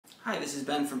Hi, this is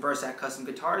Ben from Bursack Custom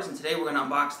Guitars, and today we're going to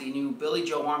unbox the new Billie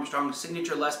Joe Armstrong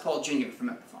Signature Les Paul Jr. from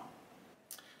Epiphone.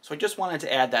 So I just wanted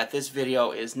to add that this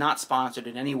video is not sponsored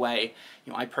in any way.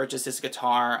 I purchased this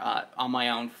guitar on my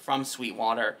own from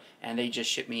Sweetwater, and they just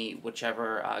shipped me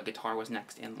whichever guitar was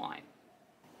next in line.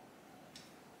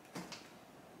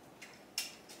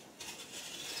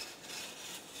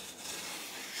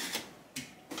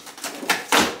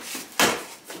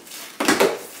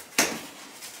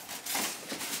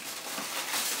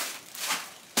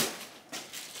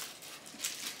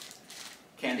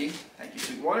 Candy, thank you,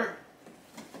 Sweetwater.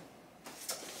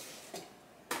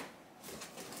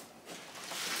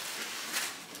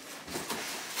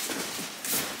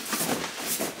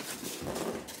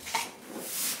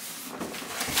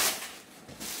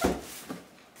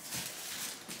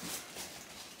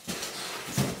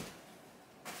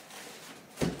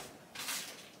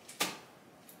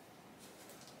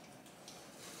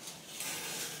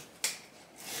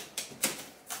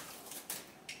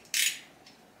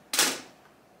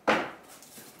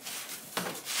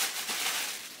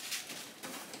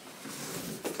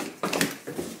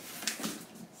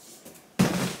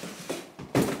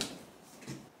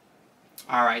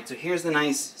 Alright, so here's the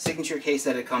nice signature case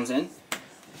that it comes in.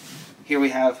 Here we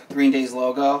have Green Day's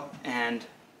logo and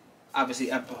obviously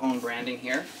Epiphone branding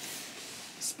here.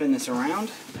 Spin this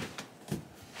around.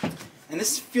 And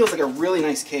this feels like a really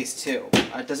nice case too.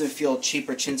 It doesn't feel cheap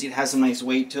or chintzy, it has some nice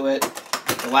weight to it.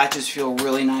 The latches feel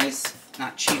really nice,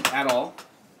 not cheap at all.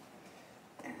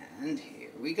 And here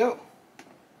we go.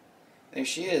 There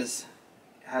she is.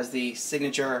 It has the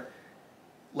signature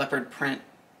leopard print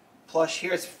plush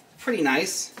here. It's pretty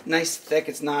nice. Nice thick.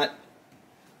 It's not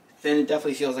thin. It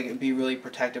definitely feels like it would be really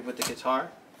protective with the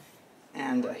guitar.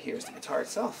 And here's the guitar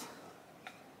itself.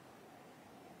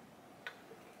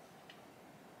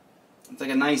 It's like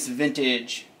a nice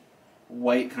vintage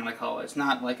white kind of color. It's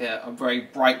not like a very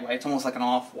bright white. It's almost like an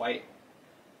off-white.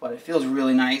 But it feels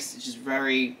really nice. It's just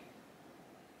very,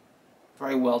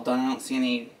 very well done. I don't see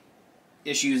any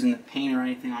issues in the paint or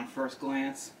anything on first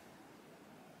glance.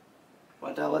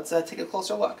 But let's take a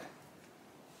closer look.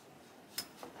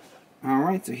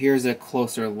 Alright, so here's a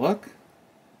closer look.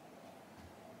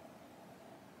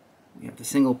 We have the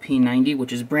single P90,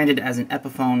 which is branded as an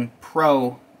Epiphone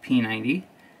Pro P90,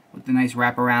 with the nice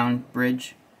wraparound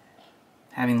bridge,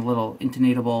 having the little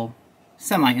intonatable,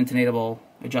 semi-intonatable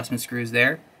adjustment screws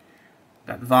there.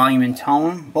 Got volume and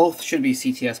tone. Both should be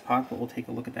CTS pot, but we'll take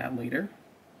a look at that later.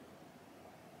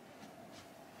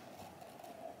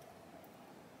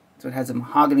 So it has a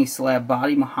mahogany slab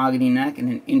body, mahogany neck, and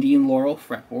an Indian laurel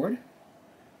fretboard.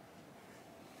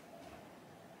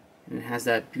 And it has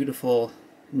that beautiful,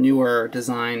 newer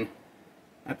design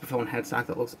Epiphone headstock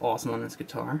that looks awesome on this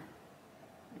guitar.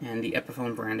 And the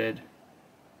Epiphone branded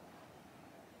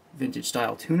vintage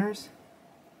style tuners.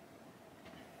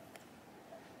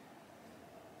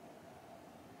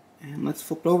 And let's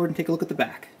flip it over and take a look at the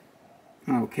back.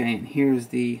 Okay, and here's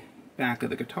the back of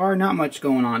the guitar. Not much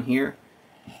going on here.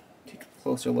 Take a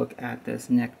closer look at this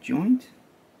neck joint.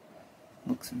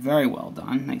 Looks very well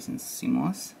done, nice and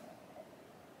seamless.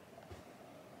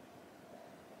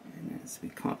 And as we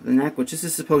come up to the neck, which this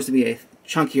is supposed to be a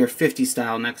chunkier 50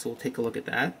 style neck, so we'll take a look at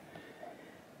that.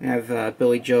 We have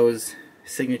Billie Joe's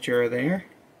signature there.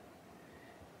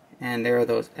 And there are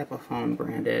those Epiphone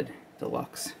branded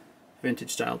deluxe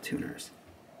vintage style tuners.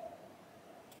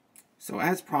 So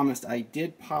as promised, I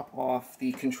did pop off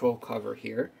the control cover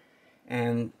here.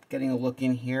 And getting a look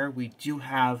in here, we do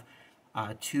have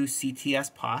two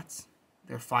CTS pots.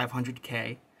 They're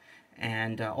 500K.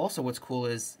 And also what's cool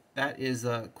is that is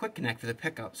a quick connect for the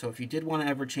pickup. So if you did want to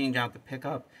ever change out the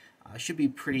pickup, it should be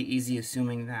pretty easy,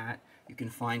 assuming that you can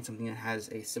find something that has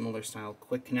a similar style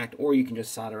quick connect, or you can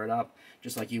just solder it up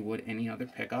just like you would any other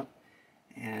pickup.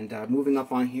 And moving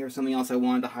up on here, something else I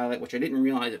wanted to highlight, which I didn't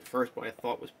realize at first, but I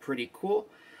thought was pretty cool.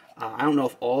 I don't know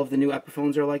if all of the new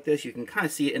Epiphones are like this. You can kind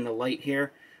of see it in the light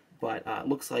here, but it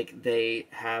looks like they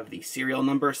have the serial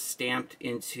number stamped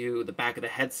into the back of the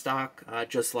headstock,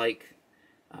 just like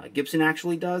Gibson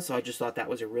actually does. So I just thought that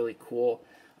was a really cool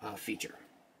feature.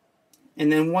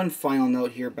 And then one final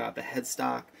note here about the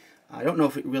headstock. I don't know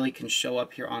if it really can show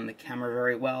up here on the camera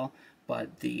very well,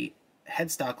 but the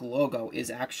headstock logo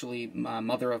is actually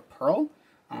mother of pearl.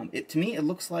 To me, it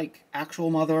looks like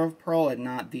actual mother of pearl and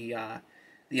not the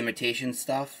imitation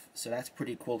stuff. So that's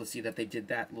pretty cool to see that they did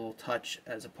that little touch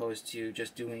as opposed to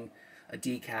just doing a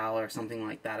decal or something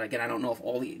like that. Again, I don't know if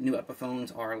all the new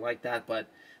Epiphones are like that, but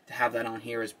to have that on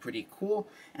here is pretty cool.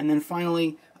 And then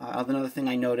finally, another thing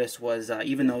I noticed was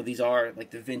even though these are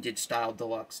like the vintage style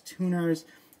deluxe tuners,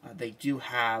 they do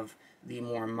have the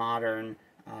more modern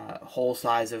hole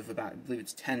size of about, I believe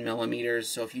it's 10 millimeters.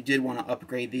 So if you did want to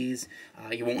upgrade these,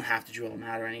 you won't have to drill them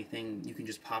out or anything. You can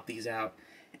just pop these out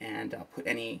and put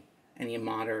any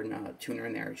modern tuner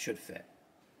in there. It should fit.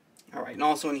 All right, and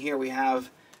also in here we have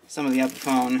some of the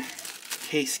Epiphone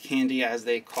case candy, as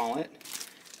they call it.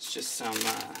 It's just some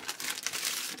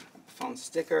Epiphone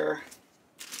sticker.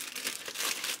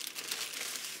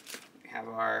 We have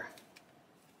our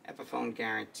Epiphone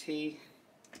guarantee.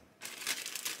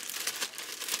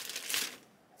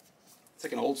 It's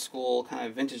like an old school, kind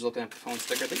of vintage looking Epiphone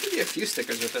sticker. They give you a few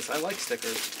stickers with this. I like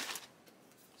stickers,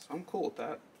 so I'm cool with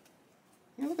that.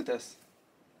 Yeah, look at this.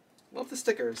 Love the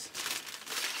stickers.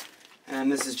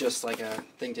 And this is just like a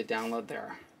thing to download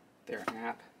their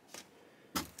app.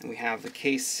 And we have the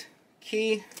case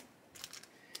key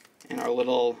and our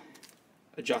little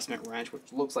adjustment wrench, which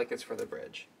looks like it's for the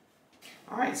bridge.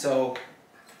 Alright, so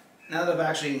now that I've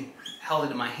actually held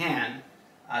it in my hand,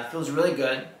 it feels really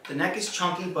good. The neck is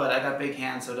chunky, but I got big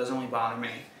hands, so it doesn't really bother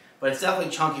me. But it's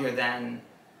definitely chunkier than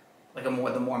like the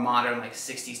more modern, like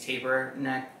 60s taper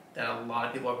neck that a lot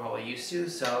of people are probably used to.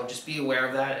 So just be aware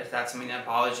of that. If that's something that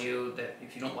bothers you, that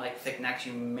if you don't like thick necks,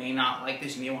 you may not like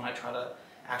this. You may want to try to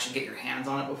actually get your hands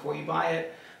on it before you buy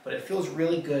it. But it feels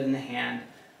really good in the hand.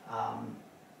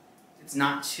 It's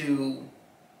not too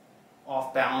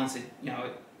off balance.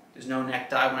 There's no neck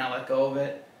die when I let go of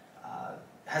it. It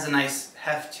has a nice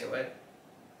heft to it,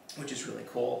 which is really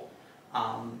cool.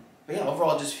 But yeah,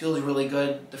 overall it just feels really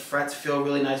good. The frets feel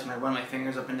really nice when I run my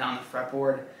fingers up and down the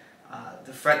fretboard.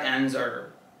 The fret ends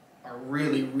are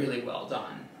really, really well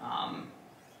done.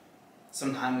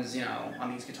 Sometimes,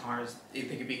 on these guitars, they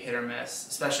could be hit or miss,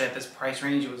 especially at this price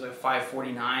range. It was like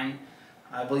 $549,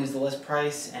 I believe is the list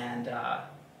price, and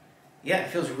yeah, it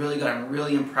feels really good. I'm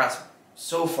really impressed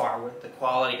so far with the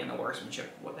quality and the workmanship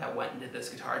that went into this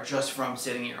guitar just from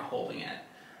sitting here holding it.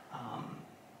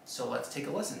 So let's take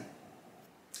a listen.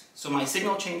 So my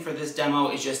signal chain for this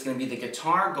demo is just going to be the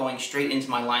guitar going straight into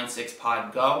my Line 6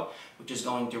 Pod Go, which is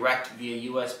going direct via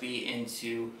USB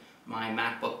into my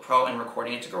MacBook Pro and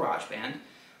recording it to GarageBand.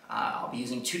 I'll be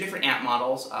using two different amp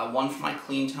models. One for my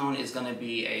clean tone is going to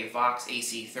be a Vox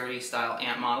AC30 style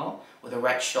amp model with a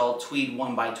Retschull Tweed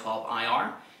 1x12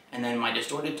 IR. And then my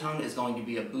distorted tone is going to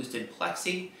be a boosted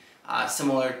Plexi,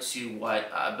 similar to what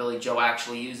Billie Joe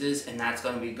actually uses, and that's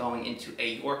going to be going into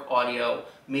a York Audio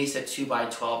Mesa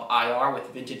 2x12 IR with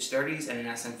vintage 30s and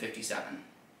an SM57.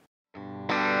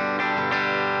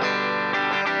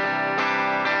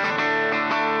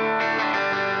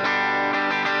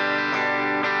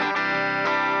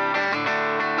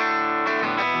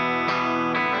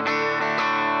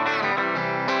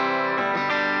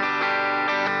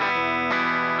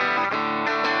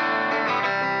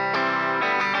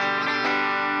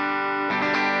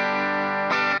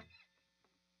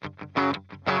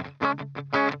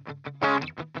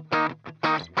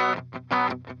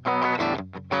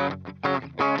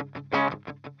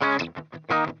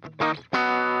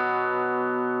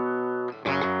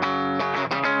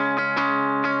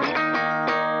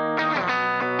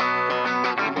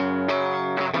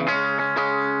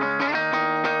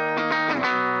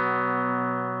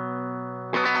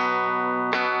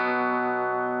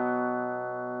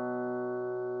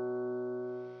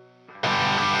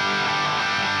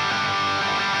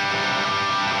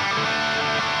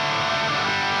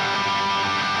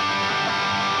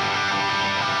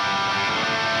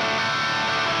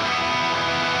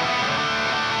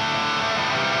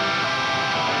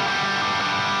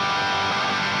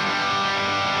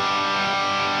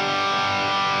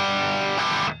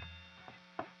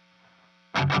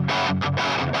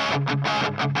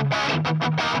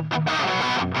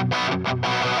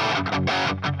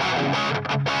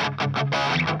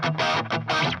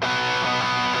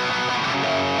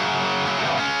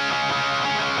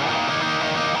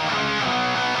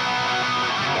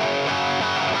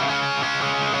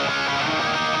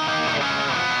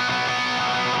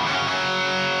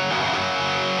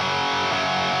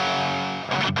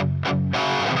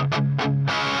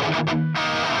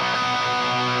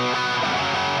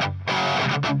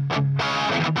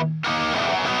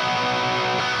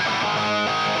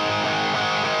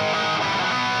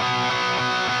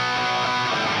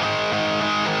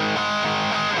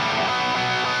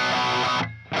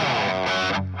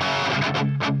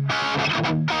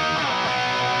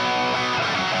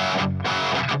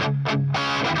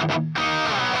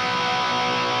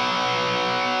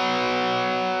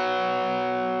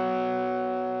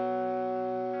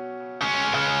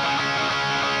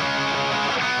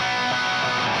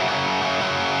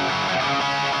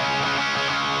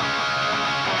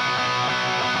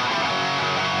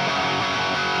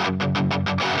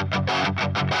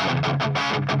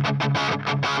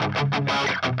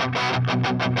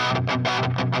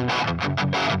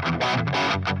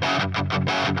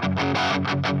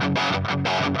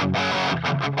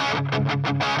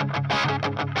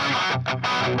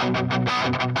 And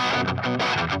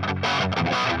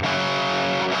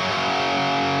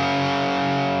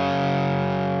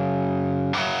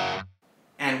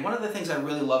one of the things I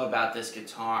really love about this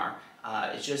guitar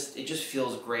is it just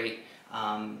feels great.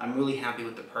 I'm really happy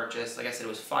with the purchase. Like I said, it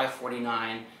was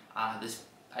 $549.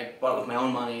 I bought it with my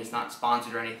own money. It's not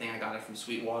sponsored or anything. I got it from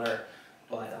Sweetwater,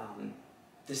 but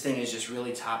this thing is just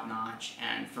really top notch.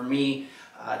 And for me,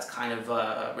 it's kind of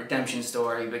a redemption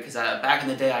story because back in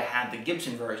the day I had the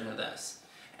Gibson version of this,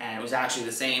 and it was actually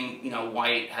the same, you know,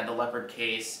 white, had the leopard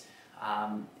case,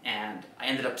 and I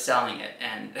ended up selling it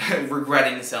and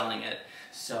regretting selling it.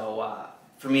 So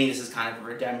for me, this is kind of a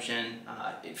redemption.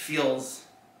 It feels,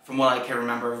 from what I can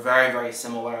remember, very, very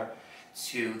similar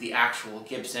to the actual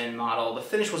Gibson model. The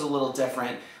finish was a little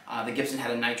different. The Gibson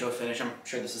had a nitro finish. I'm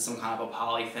sure this is some kind of a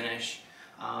poly finish.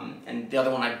 And the other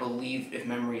one, I believe, if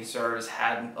memory serves,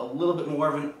 had a little bit more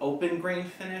of an open grain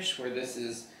finish, where this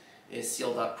is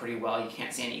sealed up pretty well. You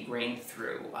can't see any grain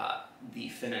through the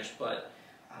finish, but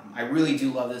I really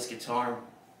do love this guitar.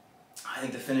 I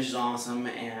think the finish is awesome,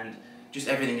 and just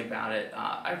everything about it,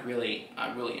 I really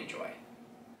enjoy.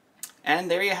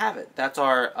 And there you have it. That's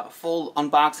our full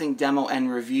unboxing, demo,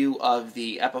 and review of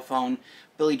the Epiphone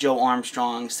Billie Joe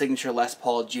Armstrong Signature Les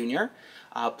Paul Jr.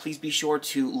 Please be sure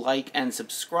to like and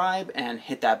subscribe and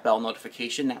hit that bell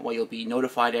notification. That way you'll be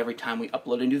notified every time we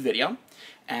upload a new video.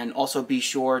 And also be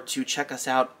sure to check us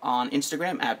out on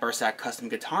Instagram at Bursack Custom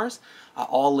Guitars.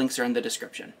 All links are in the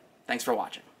description. Thanks for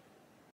watching.